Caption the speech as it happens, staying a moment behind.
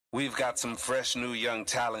We've got some fresh new young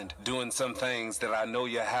talent doing some things that I know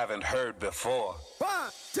you haven't heard before. 1,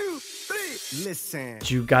 2, 3, listen.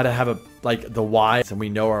 You got to have the why, and we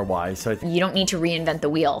know our why. So you don't need to reinvent the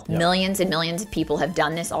wheel. Yep. Millions and millions of people have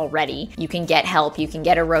done this already. You can get help. You can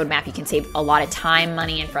get a roadmap. You can save a lot of time,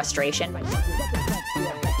 money, and frustration.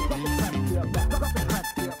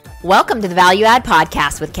 Welcome to the Value Add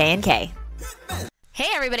Podcast with K&K. Hey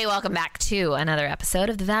everybody, welcome back to another episode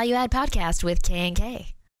of the Value Add Podcast with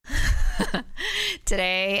K&K.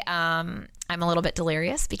 Today, I'm a little bit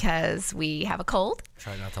delirious because we have a cold.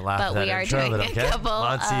 Try not to laugh but at we are intro, doing but okay. a couple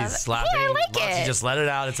Monty's laughing. Yeah, I like Monty it. Just let it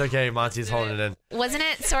out. It's okay. Monty's holding it in. Wasn't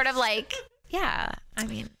it sort of like, yeah, I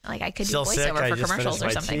mean, like I could Still do sick. voiceover I for just commercials finished or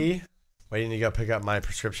my something. tea. Waiting to go pick up my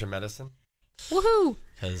prescription medicine. Woohoo!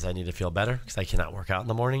 Because I need to feel better because I cannot work out in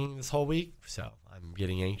the morning this whole week. So I'm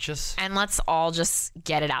getting anxious. And let's all just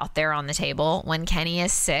get it out there on the table. When Kenny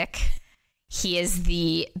is sick, he is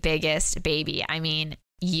the biggest baby. I mean,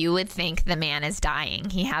 you would think the man is dying.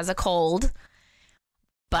 He has a cold,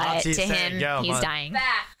 but Monty to said, him, he's dying.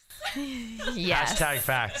 Yes. Hashtag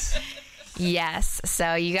facts. Yes.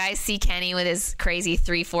 So you guys see Kenny with his crazy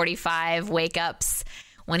 3:45 wake ups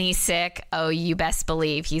when he's sick. Oh, you best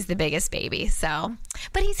believe he's the biggest baby. So,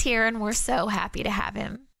 but he's here and we're so happy to have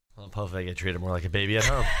him. Well, hopefully I get treated more like a baby at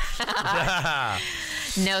home.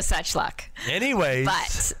 No such luck. Anyways,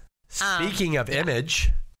 But speaking of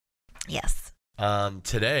image, yes.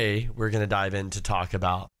 Today we're going to dive in to talk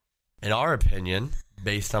about, in our opinion,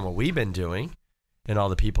 based on what we've been doing and all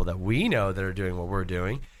the people that we know that are doing what we're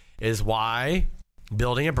doing, is why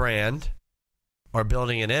building a brand or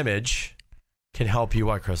building an image can help you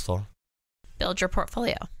what, Crystal? Build your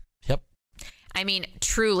portfolio. Yep. I mean,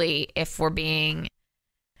 truly, if we're being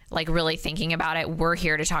like really thinking about it, we're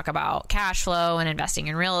here to talk about cash flow and investing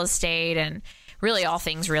in real estate and really all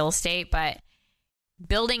things real estate. But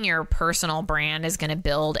building your personal brand is going to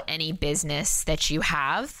build any business that you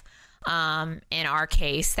have. In our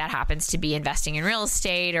case, that happens to be investing in real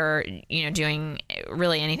estate or, you know, doing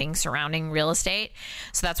really anything surrounding real estate.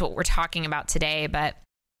 So that's what we're talking about today. But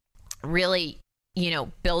really, you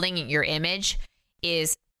know, building your image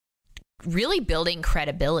is really building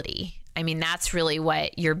credibility. I mean, that's really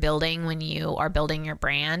what you're building when you are building your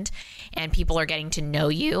brand and people are getting to know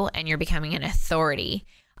you and you're becoming an authority.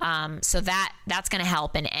 So that's going to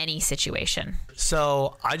help in any situation.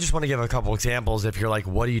 So I just want to give a couple examples if you're like,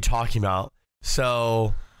 what are you talking about?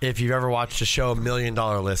 So if you've ever watched the show $1 Million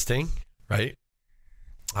Listing, right?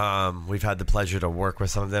 We've had the pleasure to work with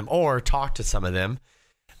some of them or talk to some of them.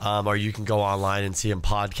 Or you can go online and see them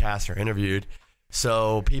podcast or interviewed.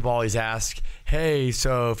 So people always ask, hey,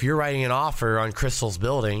 so if you're writing an offer on Crystal's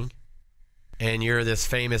building and you're this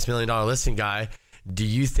famous $1 Million Listing guy, do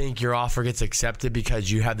you think your offer gets accepted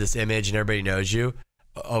because you have this image and everybody knows you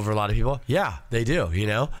over a lot of people? Yeah, they do, you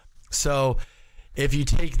know? So if you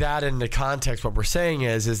take that into context, what we're saying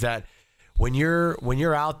is that when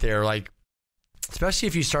you're out there, like, especially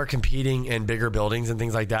if you start competing in bigger buildings and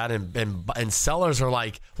things like that, and sellers are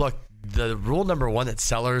like, look, the rule number one that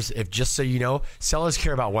sellers, if just so you know, sellers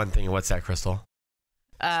care about one thing. And what's that, Crystal?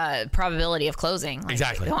 Probability of closing. Like,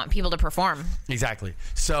 exactly. They want people to perform. Exactly.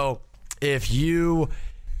 So if you're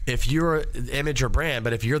image or brand,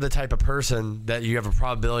 but if you're the type of person that you have a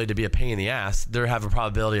probability to be a pain in the ass, they have a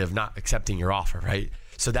probability of not accepting your offer, right?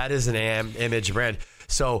 So that is an image brand.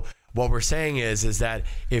 So what we're saying is that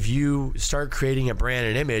if you start creating a brand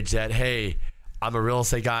and image that, hey, I'm a real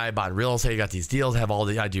estate guy, bought real estate, got these deals,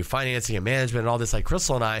 I do financing and management and all this, like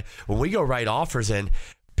Crystal and I, when we go write offers in,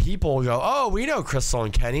 people go, oh, we know Crystal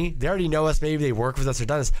and Kenny. They already know us. Maybe they work with us or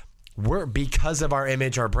done this. Because of our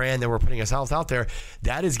image, our brand, that we're putting ourselves out there,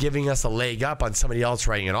 that is giving us a leg up on somebody else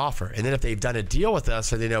writing an offer. And then if they've done a deal with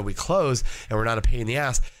us or they know we close and we're not a pain in the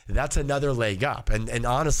ass, that's another leg up. And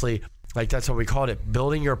honestly, like that's what we called it,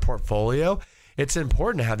 building your portfolio. It's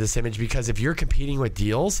important to have this image because if you're competing with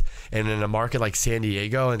deals and in a market like San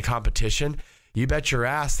Diego and competition, you bet your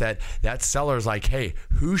ass that seller's like, hey,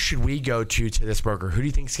 who should we go to this broker? Who do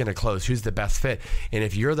you think is going to close? Who's the best fit? And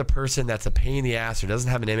if you're the person that's a pain in the ass or doesn't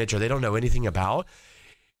have an image or they don't know anything about,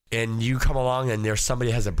 and you come along and there's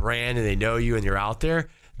somebody has a brand and they know you and you're out there,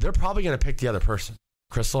 they're probably going to pick the other person.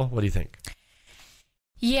 Crystal, what do you think?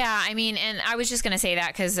 Yeah, I mean, and I was just going to say that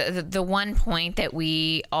because the one point that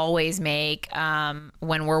we always make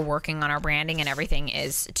when we're working on our branding and everything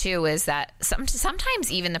is that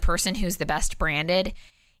sometimes even the person who's the best branded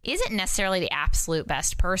isn't necessarily the absolute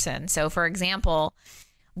best person. So, for example,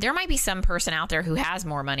 there might be some person out there who has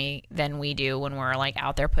more money than we do when we're like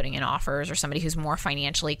out there putting in offers, or somebody who's more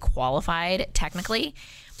financially qualified technically,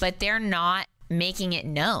 but they're not making it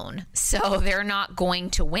known. So they're not going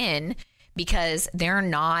to win because they're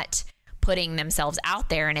not putting themselves out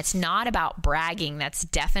there. And it's not about bragging. That's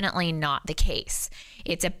definitely not the case.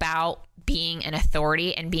 It's about being an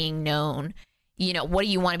authority and being known. You know, what do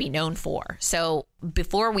you want to be known for? So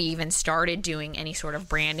before we even started doing any sort of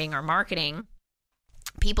branding or marketing,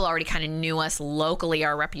 people already kind of knew us locally,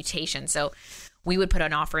 our reputation. So we would put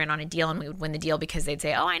an offer in on a deal and we would win the deal because they'd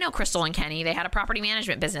say, oh, I know Crystal and Kenny. They had a property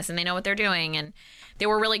management business and they know what they're doing. And they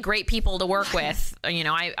were really great people to work with. You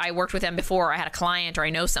know, I worked with them before. I had a client, or I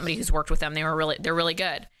know somebody who's worked with them. They're really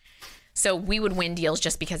good. So we would win deals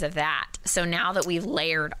just because of that. So now that we've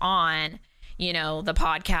layered on, you know, the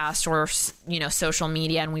podcast or, you know, social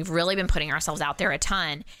media, and we've really been putting ourselves out there a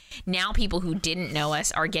ton, now people who didn't know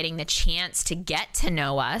us are getting the chance to get to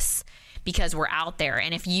know us because we're out there.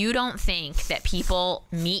 And if you don't think that people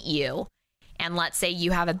meet you, and let's say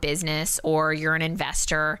you have a business or you're an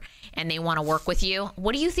investor and they want to work with you,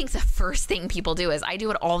 what do you think the first thing people do is? I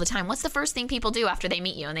do it all the time. What's the first thing people do after they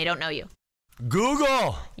meet you and they don't know you?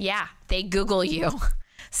 Google. Yeah, they Google you.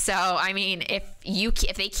 So, I mean, if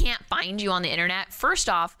they can't find you on the internet, first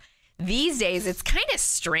off, these days it's kind of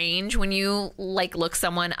strange when you like look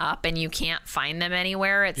someone up and you can't find them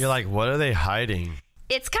anywhere. You're like, what are they hiding?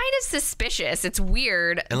 It's kind of suspicious. It's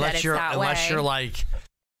weird unless you're like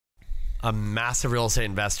a massive real estate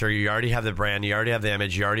investor, you already have the brand, you already have the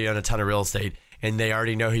image, you already own a ton of real estate, and they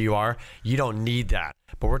already know who you are. You don't need that.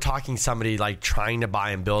 But we're talking somebody like trying to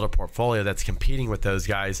buy and build a portfolio that's competing with those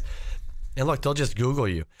guys. And look, they'll just Google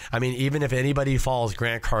you. I mean, even if anybody follows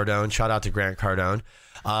Grant Cardone, shout out to Grant Cardone,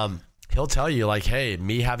 he'll tell you like, hey,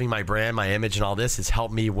 me having my brand, my image, and all this has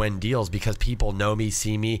helped me win deals because people know me,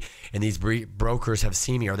 see me, and these brokers have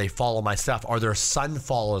seen me, or they follow my stuff, or their son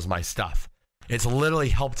follows my stuff. It's literally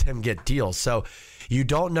helped him get deals. So you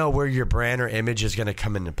don't know where your brand or image is going to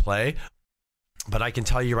come into play. But I can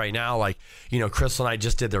tell you right now, like, you know, Crystal and I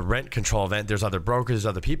just did the rent control event. There's other brokers, there's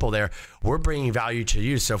other people there. We're bringing value to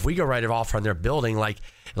you. So if we go write it off on their building, like,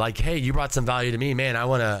 hey, you brought some value to me, man, I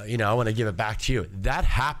want to give it back to you. That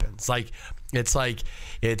happens.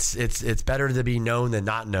 It's better to be known than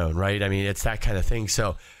not known, right? I mean, it's that kind of thing.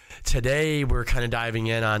 So today we're kind of diving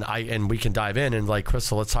in on, and we can dive in and like,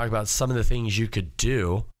 Crystal, let's talk about some of the things you could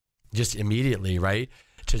do just immediately, right?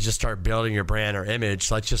 To just start building your brand or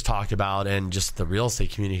image. Let's just talk about and just the real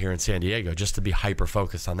estate community here in San Diego, just to be hyper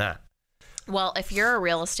focused on that. Well, if you're a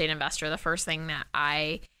real estate investor, the first thing that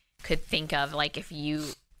I could think of, like if you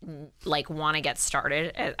like want to get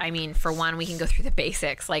started, I mean, for one, we can go through the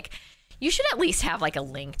basics. Like you should at least have like a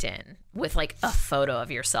LinkedIn with like a photo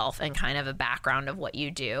of yourself and kind of a background of what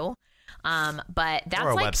you do. But that's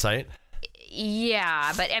or a website.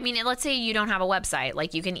 Yeah, but I mean, let's say you don't have a website.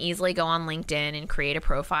 Like you can easily go on LinkedIn and create a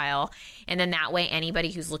profile. And then that way,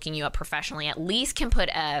 anybody who's looking you up professionally at least can put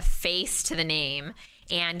a face to the name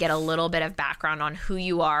and get a little bit of background on who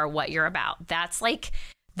you are, what you're about. That's like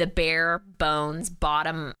the bare bones,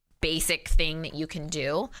 bottom basic thing that you can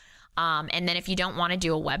do. And then if you don't want to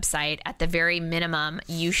do a website, at the very minimum,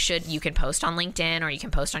 you can post on LinkedIn or you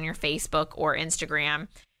can post on your Facebook or Instagram.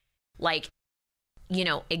 Like, you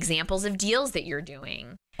know, examples of deals that you're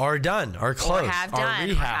doing. Or done, or closed, or have done,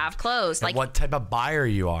 or have closed. Like what type of buyer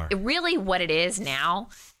you are. Really what it is now,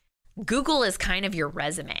 Google is kind of your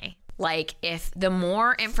resume. Like if the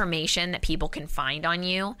more information that people can find on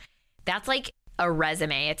you, that's like a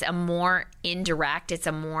resume. It's a more indirect, it's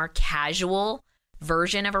a more casual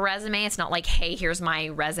version of a resume. It's not like, hey, here's my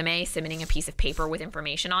resume, submitting a piece of paper with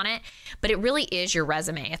information on it, but it really is your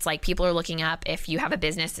resume. It's like people are looking up, if you have a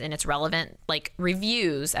business and it's relevant, like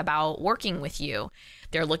reviews about working with you.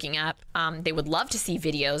 They're looking up, they would love to see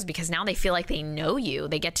videos because now they feel like they know you.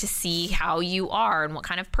 They get to see how you are and what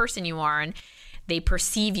kind of person you are, and they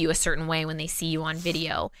perceive you a certain way when they see you on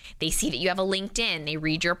video. They see that you have a LinkedIn. They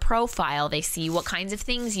read your profile. They see what kinds of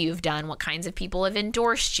things you've done, what kinds of people have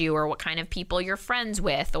endorsed you, or what kind of people you're friends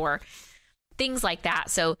with, or things like that.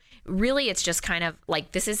 So really, it's just kind of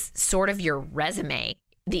like, this is sort of your resume.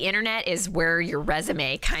 The internet is where your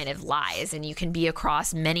resume kind of lies, and you can be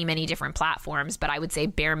across many, many different platforms. But I would say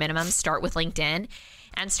bare minimum, start with LinkedIn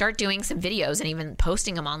and start doing some videos and even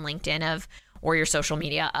posting them on LinkedIn or your social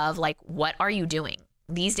media of like, what are you doing?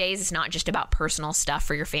 These days, it's not just about personal stuff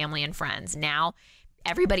for your family and friends. Now,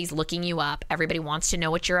 everybody's looking you up. Everybody wants to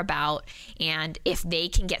know what you're about. And if they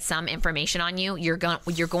can get some information on you, you're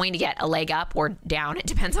going to get a leg up or down. It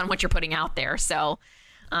depends on what you're putting out there. So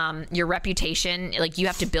your reputation, like you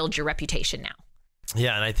have to build your reputation now.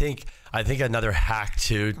 Yeah. And I think another hack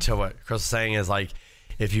to what Chris was saying is like,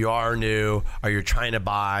 if you are new or you're trying to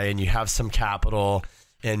buy and you have some capital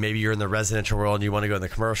and maybe you're in the residential world and you want to go in the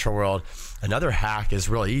commercial world, another hack is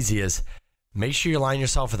real easy is make sure you align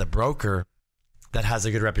yourself with a broker that has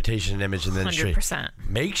a good reputation and image in the industry. 100%.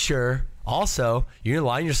 Make sure also you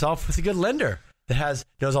align yourself with a good lender that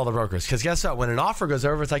knows all the brokers. Because guess what? When an offer goes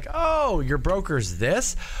over, it's like, oh, your broker's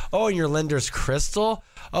this. Oh, and your lender's Crystal.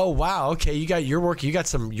 Oh, wow. Okay, you got your work. You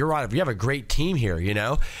have a great team here. You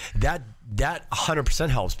know that 100%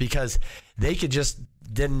 helps because they could just.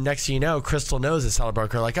 Then next thing you know, Crystal knows the seller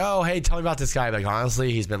broker. Like, oh, hey, tell me about this guy. Like,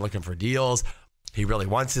 honestly, he's been looking for deals. He really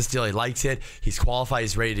wants this deal. He likes it. He's qualified.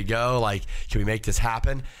 He's ready to go. Like, can we make this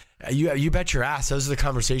happen? You bet your ass. Those are the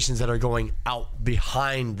conversations that are going out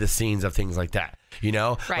behind the scenes of things like that. You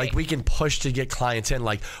know, right. Like we can push to get clients in.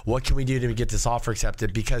 Like, what can we do to get this offer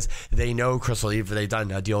accepted? Because they know Crystal, either they've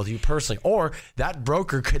done a deal with you personally, or that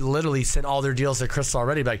broker could literally send all their deals to Crystal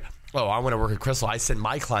already. Be like, oh, I want to work with Crystal. I send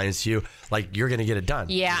my clients to you. Like, you're going to get it done.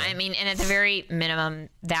 Yeah, you know? I mean, and at the very minimum,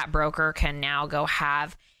 that broker can now go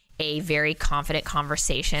have a very confident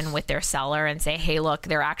conversation with their seller and say, hey, look,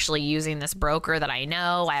 they're actually using this broker that I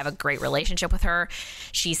know. I have a great relationship with her.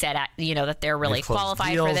 She said, that they're really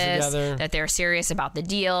qualified for this, together. That they're serious about the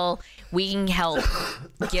deal. We can help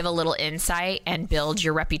give a little insight and build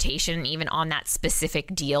your reputation even on that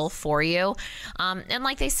specific deal for you. And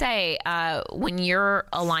like they say, when you're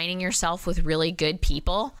aligning yourself with really good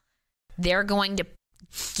people, they're going to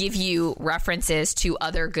give you references to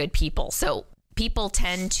other good people. So good people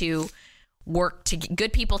tend to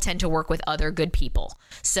work with other good people.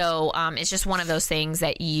 So it's just one of those things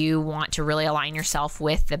that you want to really align yourself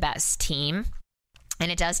with the best team. And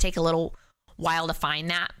it does take a little while to find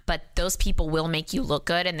that, but those people will make you look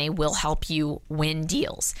good and they will help you win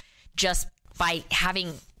deals just by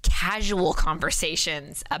having casual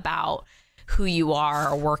conversations about who you are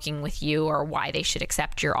or working with you or why they should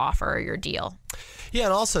accept your offer or your deal. Yeah,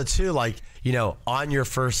 and also too, like, you know, on your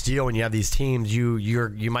first deal when you have these teams,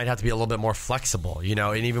 you might have to be a little bit more flexible, you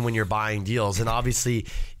know, and even when you're buying deals, and obviously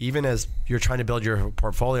even as you're trying to build your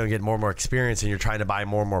portfolio and get more and more experience and you're trying to buy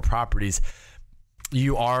more and more properties,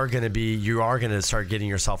 you are going to start getting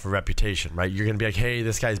yourself a reputation, right? You're going to be like, hey,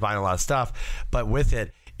 this guy's buying a lot of stuff, but with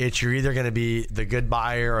it, you're either going to be the good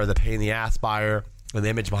buyer or the pain in the ass buyer and the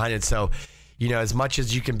image behind it. So, you know, as much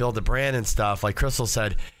as you can build a brand and stuff, like Crystal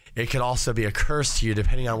said, it could also be a curse to you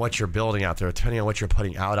depending on what you're building out there, depending on what you're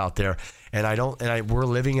putting out there. And we're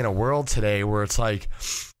living in a world today where it's like,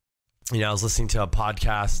 you know, I was listening to a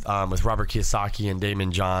podcast with Robert Kiyosaki and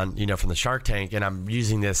Damon John, you know, from the Shark Tank. And I'm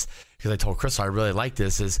using this because I told Crystal I really like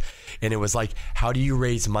this and it was like, how do you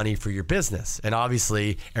raise money for your business? And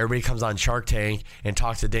obviously everybody comes on Shark Tank and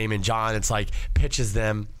talks to Damon John. It's like pitches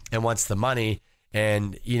them and wants the money.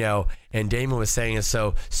 And, you know, and Damon was saying,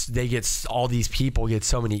 so they all these people get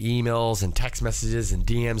so many emails and text messages and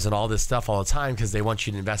DMs and all this stuff all the time because they want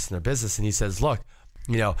you to invest in their business. And he says, look,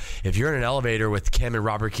 you know, if you're in an elevator with Kim and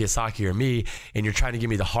Robert Kiyosaki or me, and you're trying to give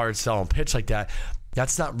me the hard sell and pitch like that,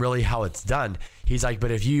 that's not really how it's done. He's like,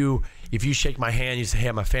 but if you shake my hand, you say, hey,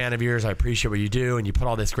 I'm a fan of yours, I appreciate what you do, and you put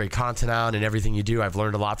all this great content out and everything you do, I've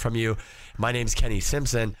learned a lot from you. My name's Kenny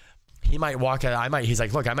Simpson. He might walk out. He's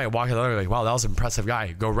like, look, I might walk out the door like, wow, that was an impressive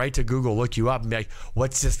guy. Go right to Google, look you up and be like,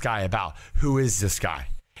 what's this guy about? Who is this guy?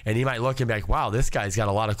 And he might look and be like, wow, this guy's got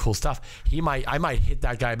a lot of cool stuff. I might hit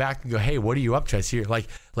that guy back and go, hey, what are you up to? I see you. Like,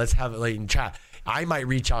 let's have it late in chat. I might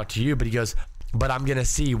reach out to you, but he goes, but I'm going to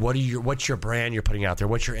see what's your brand you're putting out there?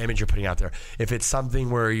 What's your image you're putting out there? If it's something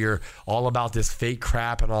where you're all about this fake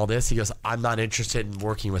crap and all this, he goes, I'm not interested in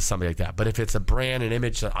working with somebody like that. But if it's a brand and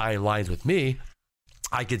image that aligns with me,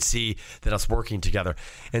 I could see that us working together.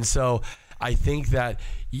 And so I think that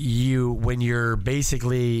when you're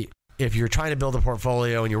basically, if you're trying to build a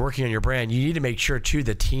portfolio and you're working on your brand, you need to make sure too,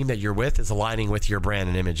 the team that you're with is aligning with your brand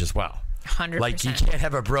and image as well. 100%. Like you can't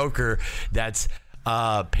have a broker that's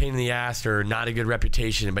pain in the ass or not a good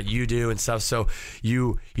reputation, but you do and stuff. So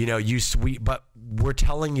but we're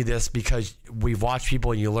telling you this because we've watched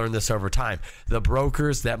people and you learn this over time. The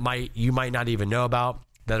brokers that you might not even know about,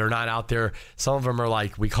 that are not out there. Some of them are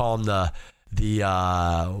like, we call them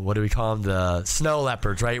what do we call them? The snow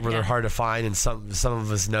leopards, right? Where they're hard to find. And some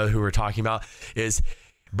of us know who we're talking about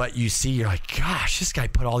but you see, you're like, gosh, this guy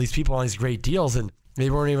put all these people on these great deals and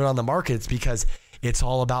they weren't even on the market. It's because it's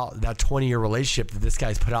all about that 20-year relationship that this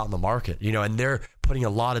guy's put out in the market, you know, and they're putting a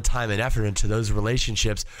lot of time and effort into those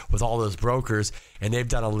relationships with all those brokers. And they've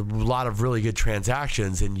done a lot of really good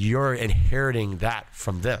transactions and you're inheriting that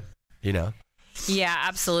from them, you know? Yeah,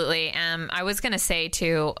 absolutely. I was going to say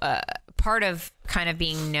too, part of kind of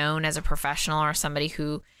being known as a professional or somebody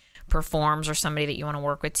who performs or somebody that you want to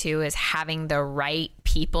work with too is having the right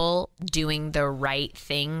people doing the right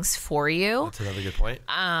things for you. That's another good point.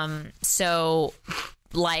 So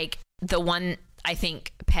like the one, I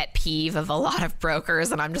think, pet peeve of a lot of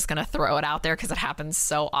brokers, and I'm just going to throw it out there because it happens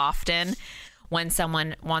so often. When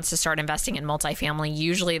someone wants to start investing in multifamily,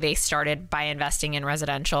 usually they started by investing in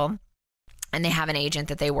residential and they have an agent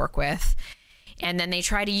that they work with. And then they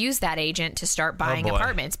try to use that agent to start buying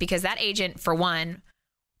apartments because that agent, for one,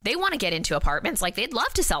 they want to get into apartments. Like they'd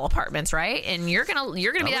love to sell apartments, right? And you're gonna be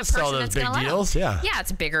that person that's going to big deals. Yeah,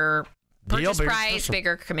 it's bigger purchase price,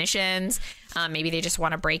 bigger commissions. Maybe they just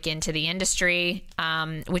want to break into the industry,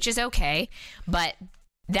 which is okay. But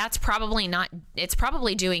that's probably not, it's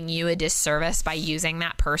probably doing you a disservice by using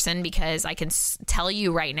that person, because I can tell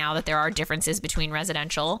you right now that there are differences between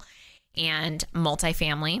residential and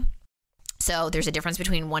multifamily. So there's a difference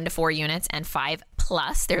between 1 to 4 units and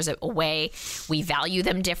 5+. There's a way we value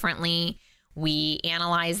them differently. We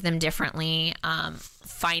analyze them differently.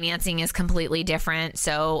 Financing is completely different.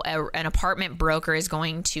 So an apartment broker is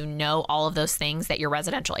going to know all of those things that your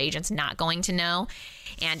residential agent's not going to know.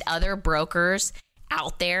 And other brokers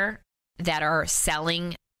out there that are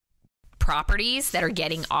selling properties, that are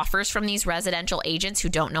getting offers from these residential agents who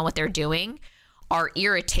don't know what they're doing, are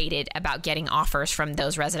irritated about getting offers from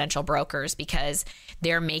those residential brokers because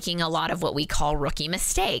they're making a lot of what we call rookie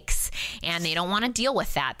mistakes, and they don't want to deal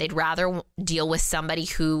with that. They'd rather deal with somebody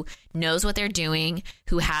who knows what they're doing,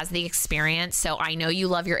 who has the experience. So I know you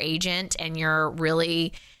love your agent and you're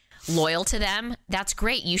really loyal to them. That's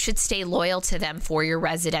great. You should stay loyal to them for your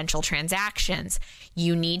residential transactions.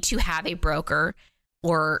 You need to have a broker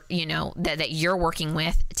or, that you're working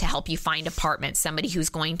with to help you find apartments, somebody who's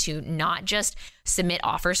going to not just submit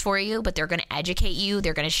offers for you, but they're going to educate you.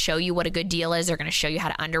 They're going to show you what a good deal is. They're going to show you how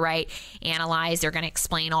to underwrite, analyze. They're going to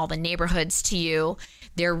explain all the neighborhoods to you.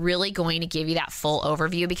 They're really going to give you that full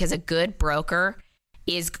overview, because a good broker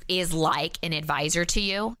is like an advisor to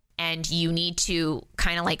you. And you need to,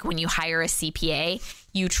 kind of like when you hire a CPA,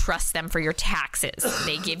 you trust them for your taxes.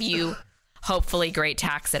 They give you hopefully great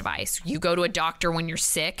tax advice. You go to a doctor when you're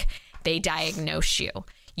sick, they diagnose you.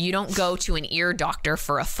 You don't go to an ear doctor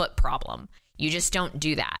for a foot problem. You just don't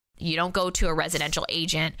do that. You don't go to a residential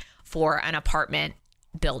agent for an apartment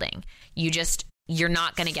building. You're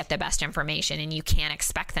not going to get the best information, and you can't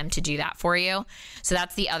expect them to do that for you. So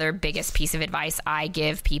that's the other biggest piece of advice I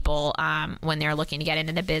give people when they're looking to get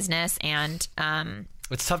into the business. And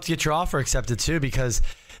it's tough to get your offer accepted too, because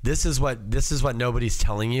this is what nobody's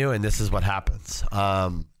telling you, and this is what happens.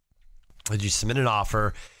 You submit an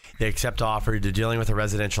offer, they accept the offer. They're dealing with a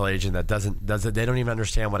residential agent that doesn't. They don't even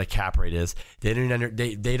understand what a cap rate is. They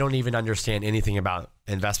don't even understand anything about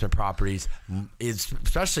investment properties. It's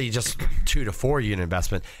especially just 2 to 4 unit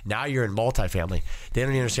investment. Now you're in multifamily. They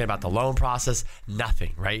don't even understand about the loan process.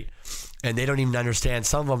 Nothing, right? And they don't even understand.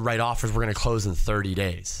 Some of them write offers we're going to close in 30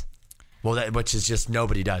 days. Well, which is just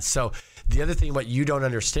nobody does. So the other thing, what you don't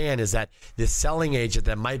understand is that this selling agent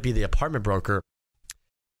that might be the apartment broker,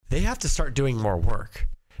 they have to start doing more work,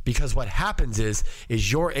 because what happens is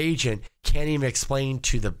your agent can't even explain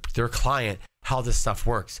to their client how this stuff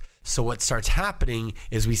works. So what starts happening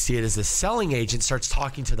is we see it as the selling agent starts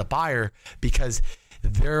talking to the buyer, because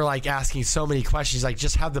they're like asking so many questions, like,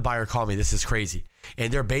 just have the buyer call me. This is crazy.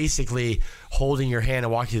 And they're basically holding your hand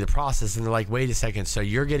and walking through the process. And they're like, wait a second. So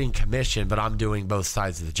you're getting commission, but I'm doing both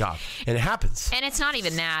sides of the job. And it happens. And it's not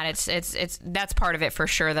even that. It's that's part of it for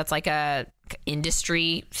sure. That's like a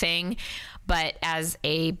industry thing. But as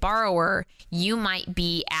a borrower, you might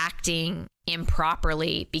be acting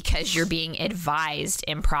improperly because you're being advised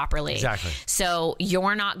improperly. Exactly. So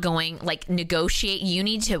you're not going, like, negotiate. You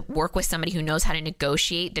need to work with somebody who knows how to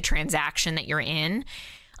negotiate the transaction that you're in.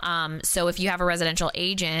 So if you have a residential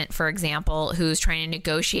agent, for example, who's trying to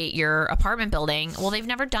negotiate your apartment building, well, they've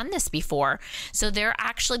never done this before. So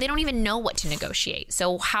they don't even know what to negotiate.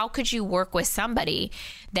 So how could you work with somebody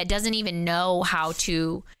that doesn't even know how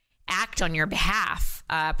to act on your behalf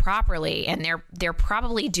properly? And they're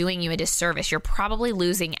probably doing you a disservice. You're probably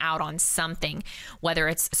losing out on something, whether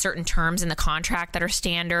it's certain terms in the contract that are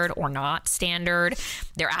standard or not standard.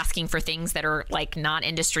 They're asking for things that are like not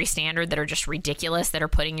industry standard, that are just ridiculous, that are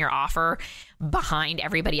putting your offer behind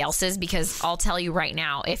everybody else's. Because I'll tell you right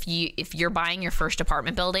now, if you're buying your first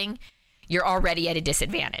apartment building, you're already at a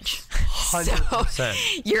disadvantage. 100%. So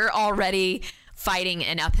you're already fighting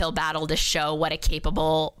an uphill battle to show what a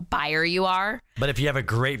capable buyer you are. But if you have a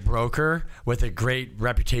great broker with a great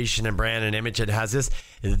reputation and brand and image that has this,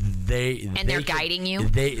 they're guiding you.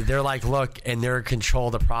 They're like, look, and they're in control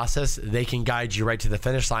of the process. They can guide you right to the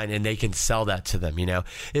finish line, and they can sell that to them.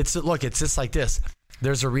 It's just like this.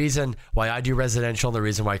 There's a reason why I do residential and the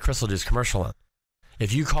reason why Crystal does commercial loan.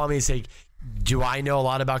 If you call me and say, do I know a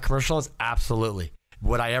lot about commercial loans? Absolutely.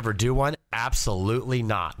 Would I ever do one? Absolutely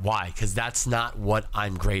not. Why? Because that's not what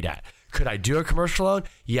I'm great at. Could I do a commercial loan?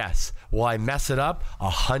 Yes. Will I mess it up?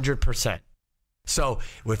 100%. So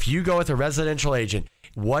if you go with a residential agent,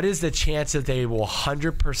 what is the chance that they will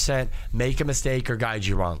 100% make a mistake or guide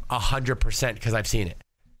you wrong? 100%, because I've seen it.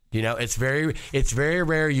 You know, it's very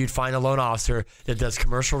rare you'd find a loan officer that does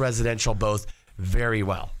commercial, residential, both very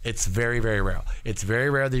well. It's very, very rare. It's very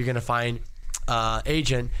rare that you're going to find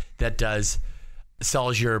agent that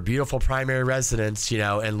sells your beautiful primary residence, you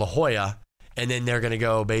know, in La Jolla, and then they're going to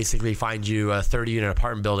go basically find you a 30-unit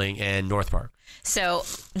apartment building in North Park. So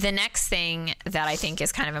the next thing that I think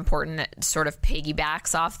is kind of important that sort of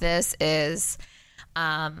piggybacks off this is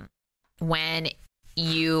when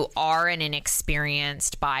you are an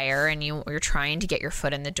inexperienced buyer and you're trying to get your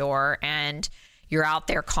foot in the door and you're out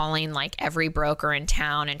there calling like every broker in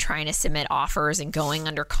town and trying to submit offers and going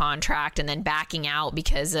under contract and then backing out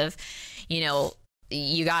because of, you know,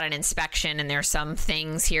 you got an inspection and there's some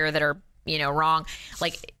things here that are, you know, wrong.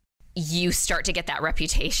 Like, you start to get that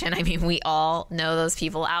reputation. I mean, we all know those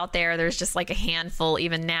people out there. There's just like a handful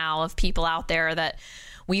even now of people out there that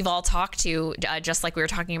we've all talked to, just like we were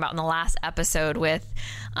talking about in the last episode with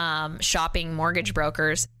shopping mortgage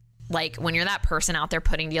brokers. Like, when you're that person out there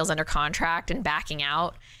putting deals under contract and backing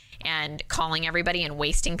out and calling everybody and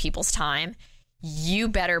wasting people's time, you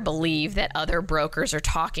better believe that other brokers are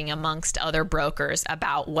talking amongst other brokers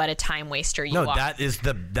about what a time waster you are.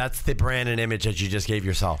 No, that's the brand and image that you just gave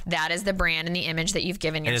yourself. That is the brand and the image that you've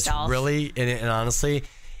given yourself. And it's really, and honestly,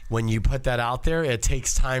 when you put that out there, it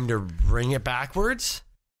takes time to bring it backwards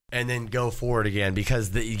and then go forward again,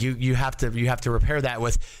 because you have to repair that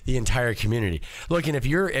with the entire community. Look, and if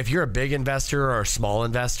you're a big investor or a small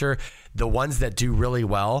investor, the ones that do really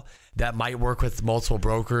well, that might work with multiple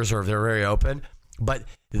brokers, or if they're very open, but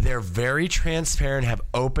they're very transparent, have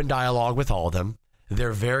open dialogue with all of them.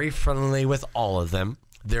 They're very friendly with all of them.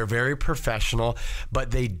 They're very professional,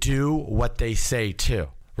 but they do what they say too,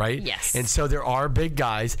 right? Yes. And so there are big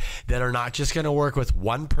guys that are not just going to work with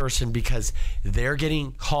one person because they're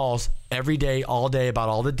getting calls every day, all day about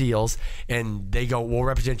all the deals, and they go, we'll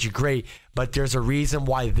represent you, great, but there's a reason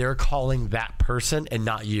why they're calling that person and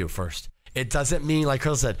not you first. It doesn't mean, like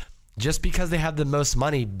Carl said, just because they have the most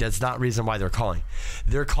money, that's not reason why they're calling.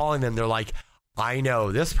 They're calling them. They're like, I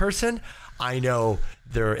know this person. I know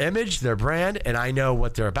their image, their brand, and I know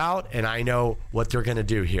what they're about, and I know what they're going to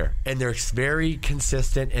do here. And they're very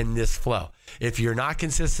consistent in this flow. If you're not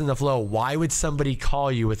consistent in the flow, why would somebody call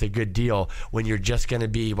you with a good deal when you're just going to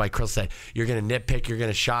be, like Chris said, you're going to nitpick, you're going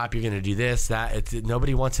to shop, you're going to do this, that.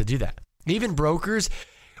 Nobody wants to do that. Even brokers,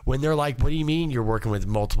 when they're like, what do you mean you're working with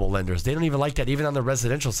multiple lenders? They don't even like that. Even on the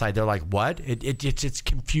residential side, they're like, what? It's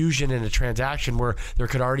confusion in a transaction where there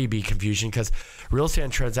could already be confusion, because real estate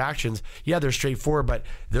transactions, yeah, they're straightforward, but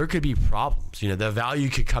there could be problems. You know, the value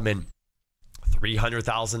could come in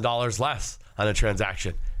 $300,000 less on a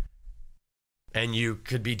transaction, and you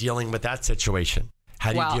could be dealing with that situation.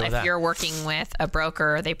 How do you deal with that? Well, if you're working with a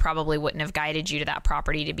broker, they probably wouldn't have guided you to that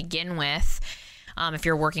property to begin with. If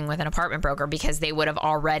you're working with an apartment broker, because they would have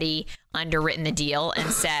already underwritten the deal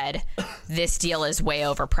and said, this deal is way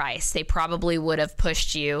overpriced. They probably would have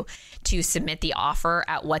pushed you to submit the offer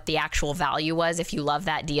at what the actual value was. If you love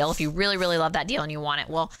that deal, if you really, really love that deal and you want it,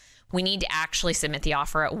 well, we need to actually submit the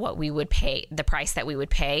offer at what we would pay, the price that we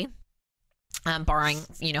would pay, barring,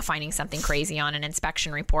 finding something crazy on an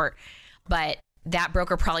inspection report. But that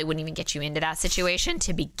broker probably wouldn't even get you into that situation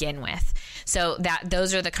to begin with. So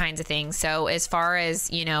those are the kinds of things. So as far as,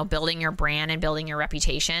 building your brand and building your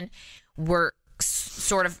reputation, we're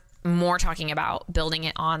sort of more talking about building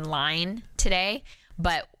it online today,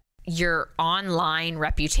 but your online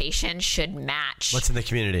reputation should match what's in the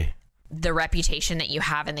community, the reputation that you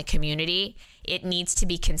have in the community. It needs to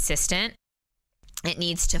be consistent. It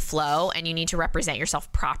needs to flow, and you need to represent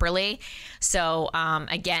yourself properly. So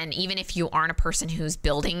again, even if you aren't a person who's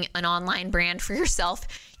building an online brand for yourself,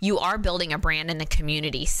 you are building a brand in the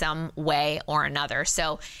community some way or another.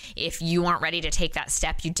 So if you aren't ready to take that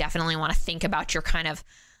step, you definitely want to think about your kind of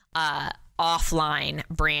offline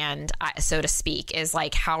brand, so to speak, is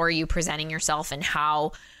like, how are you presenting yourself and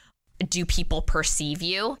how do people perceive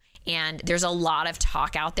you? And there's a lot of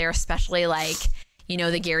talk out there, especially like,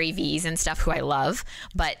 the Gary V's and stuff, who I love,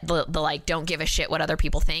 but the like, don't give a shit what other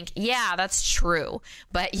people think. Yeah, that's true.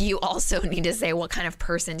 But you also need to say, what kind of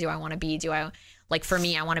person do I want to be? For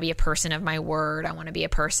me, I want to be a person of my word. I want to be a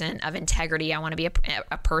person of integrity. I want to be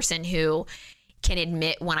a person who can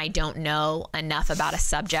admit when I don't know enough about a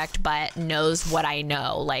subject, but knows what I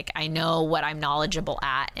know. Like, I know what I'm knowledgeable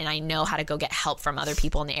at, and I know how to go get help from other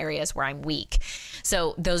people in the areas where I'm weak.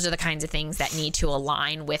 So those are the kinds of things that need to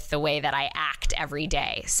align with the way that I act every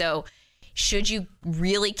day. So should you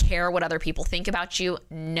really care what other people think about you?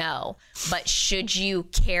 No. But should you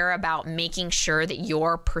care about making sure that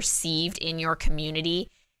you're perceived in your community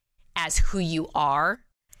as who you are?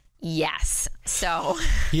 Yes. So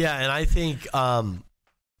yeah, and I think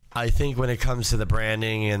when it comes to the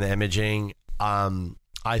branding and the imaging,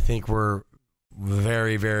 I think we're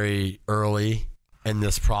very, very early in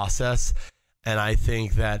this process, and I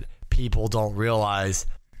think that people don't realize,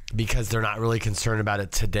 because they're not really concerned about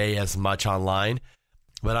it today as much online.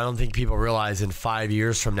 But I don't think people realize in 5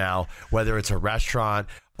 years from now, whether it's a restaurant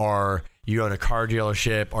or you own a car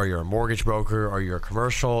dealership or you're a mortgage broker or you're a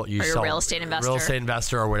commercial, you're a real estate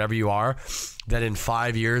investor or whatever you are, that in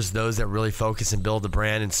 5 years, those that really focus and build the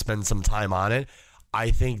brand and spend some time on it,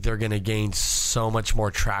 I think they're going to gain so much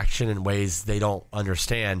more traction in ways they don't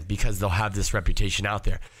understand, because they'll have this reputation out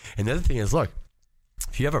there. And the other thing is, look,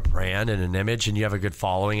 if you have a brand and an image and you have a good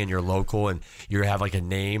following and you're local and you have like a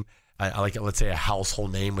name, like let's say a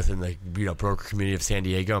household name within the broker community of San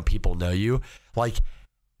Diego, and people know you, like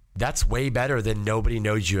that's way better than nobody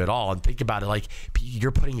knows you at all. And think about it, like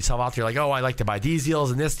you're putting yourself out there like, oh, I like to buy these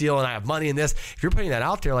deals and this deal and I have money in this. If you're putting that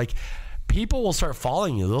out there, like people will start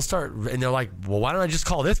following you. They'll start, and they're like, well, why don't I just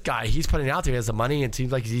call this guy? He's putting it out there. He has the money and it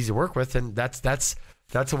seems like he's easy to work with. And that's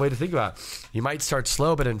a way to think about it. You might start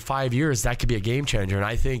slow, but in 5 years, that could be a game changer. And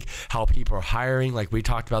I think how people are hiring, like we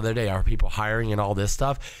talked about the other day, are people hiring and all this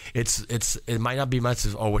stuff? It might not be much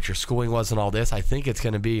as, what your schooling was and all this. I think it's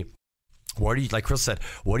going to be, like Chris said,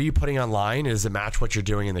 what are you putting online? Does it match what you're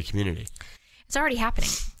doing in the community? It's already happening.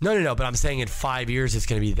 No. But I'm saying in 5 years, it's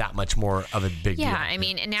going to be that much more of a big deal. Yeah, I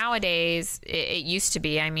mean, nowadays, it used to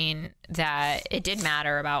be, that it did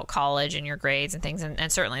matter about college and your grades and things. And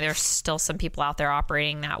certainly there's still some people out there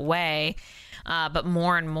operating that way. But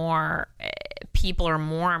more and more people are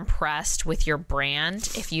more impressed with your brand.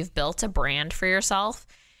 If you've built a brand for yourself,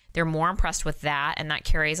 they're more impressed with that. And that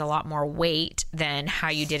carries a lot more weight than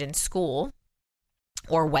how you did in school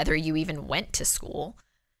or whether you even went to school.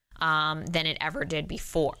 Than it ever did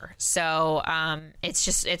before. So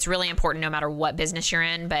it's really important no matter what business you're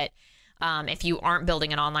in. But if you aren't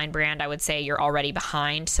building an online brand, I would say you're already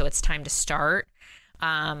behind. So it's time to start.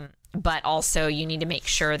 But also you need to make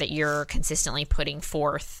sure that you're consistently putting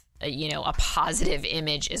forth, a positive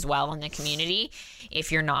image as well in the community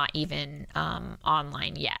if you're not even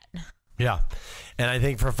online yet. Yeah. And I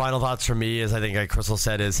think for final thoughts for me is, I think like Crystal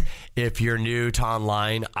said, is if you're new to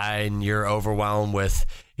online and you're overwhelmed with,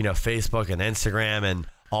 Facebook and Instagram and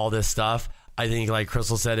all this stuff, I think like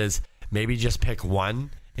Crystal said is maybe just pick one.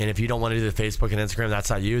 And if you don't want to do the Facebook and Instagram, that's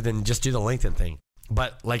not you, then just do the LinkedIn thing.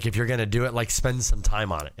 But like, if you're going to do it, like spend some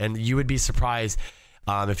time on it. And you would be surprised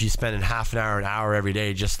if you spend an hour every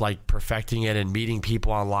day, just like perfecting it and meeting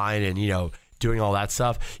people online and, doing all that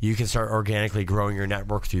stuff, you can start organically growing your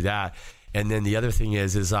network through that. And then the other thing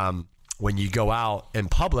is when you go out in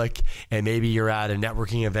public and maybe you're at a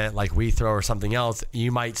networking event like We Throw or something else,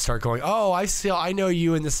 you might start going, oh, I know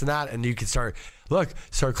you and this and that. And you can start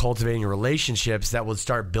cultivating relationships that will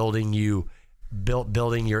start building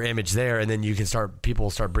your image there. And then people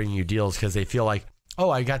will start bringing you deals because they feel like, oh,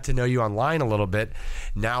 I got to know you online a little bit.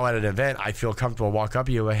 Now at an event, I feel comfortable to walk up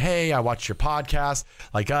to you. Hey, I watched your podcast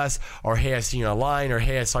like us, or hey, I seen you online, or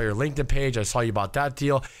hey, I saw your LinkedIn page. I saw you bought that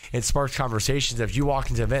deal. It sparks conversations. If you walk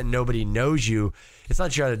into an event and nobody knows you, it's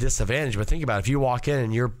not you're at a disadvantage, but think about it. If you walk in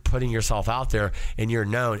and you're putting yourself out there and you're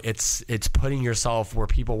known, it's putting yourself where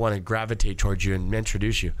people want to gravitate towards you and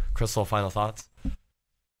introduce you. Crystal, final thoughts?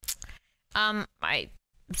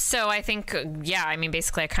 So I think,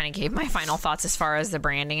 basically I kind of gave my final thoughts as far as the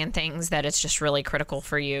branding and things, that it's just really critical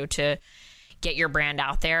for you to get your brand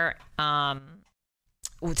out there.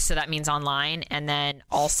 So that means online, and then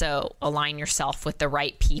also align yourself with the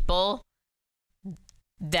right people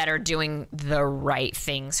that are doing the right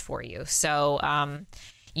things for you. So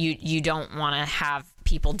you don't want to have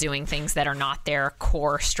people doing things that are not their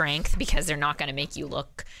core strength, because they're not going to make you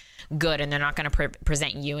look good, and they're not going to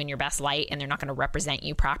present you in your best light, and they're not going to represent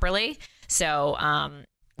you properly. So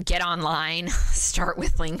get online, start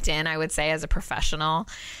with LinkedIn, I would say, as a professional,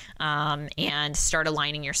 and start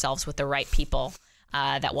aligning yourselves with the right people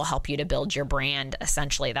that will help you to build your brand.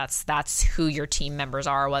 Essentially, that's who your team members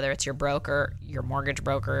are, whether it's your broker, your mortgage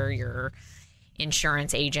broker, your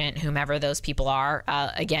insurance agent, whomever those people are.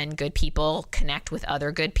 Again, good people connect with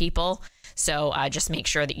other good people. So just make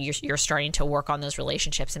sure that you're starting to work on those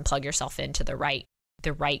relationships and plug yourself into the right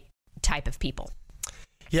type of people.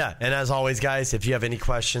 Yeah. And as always, guys, if you have any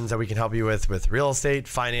questions that we can help you with real estate,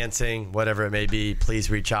 financing, whatever it may be, please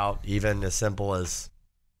reach out. Even as simple as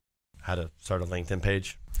how to start a LinkedIn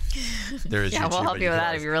page. There is Yeah, YouTube, we'll help you with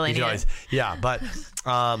that if you really need it. Yeah, but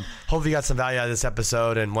hopefully you got some value out of this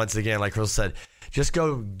episode. And once again, like Crystal said, just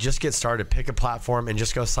get started, pick a platform and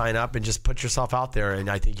just go sign up and just put yourself out there. And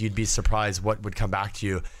I think you'd be surprised what would come back to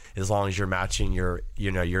you as long as you're matching your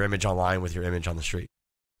image online with your image on the street.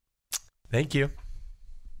 Thank you.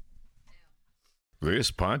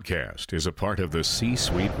 This podcast is a part of the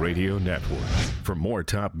C-Suite Radio Network. For more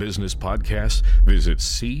top business podcasts, visit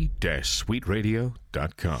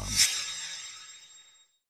c-suiteradio.com.